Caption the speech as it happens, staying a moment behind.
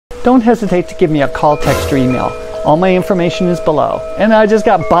don't hesitate to give me a call, text, or email. All my information is below. And I just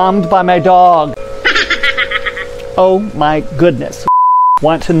got bombed by my dog. Oh my goodness.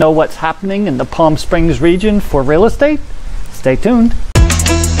 Want to know what's happening in the Palm Springs region for real estate? Stay tuned.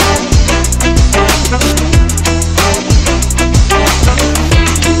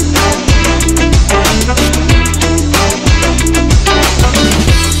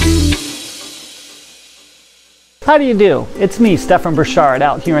 How do you do? It's me, Stefan Burchard,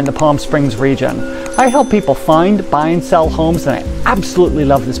 out here in the Palm Springs region. I help people find, buy, and sell homes, and I absolutely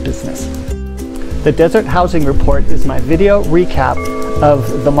love this business. The Desert Housing Report is my video recap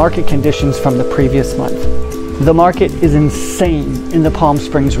of the market conditions from the previous month. The market is insane in the Palm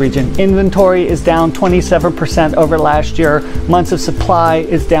Springs region. Inventory is down 27% over last year. Months of supply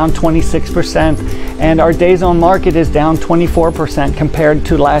is down 26%. And our days on market is down 24% compared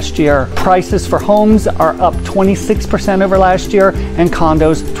to last year. Prices for homes are up 26% over last year, and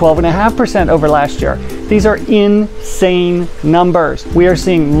condos 12.5% over last year. These are insane numbers. We are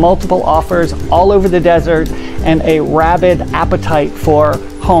seeing multiple offers all over the desert and a rabid appetite for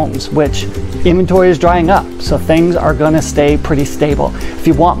homes, which inventory is drying up, so things are going to stay pretty stable. If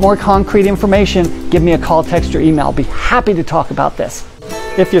you want more concrete information, give me a call, text, or email. I'll be happy to talk about this.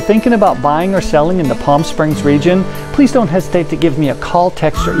 If you're thinking about buying or selling in the Palm Springs region, please don't hesitate to give me a call,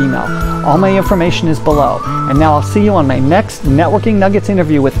 text, or email. All my information is below. And now I'll see you on my next Networking Nuggets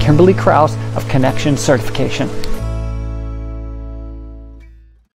interview with Kimberly Kraus of Connection Certification.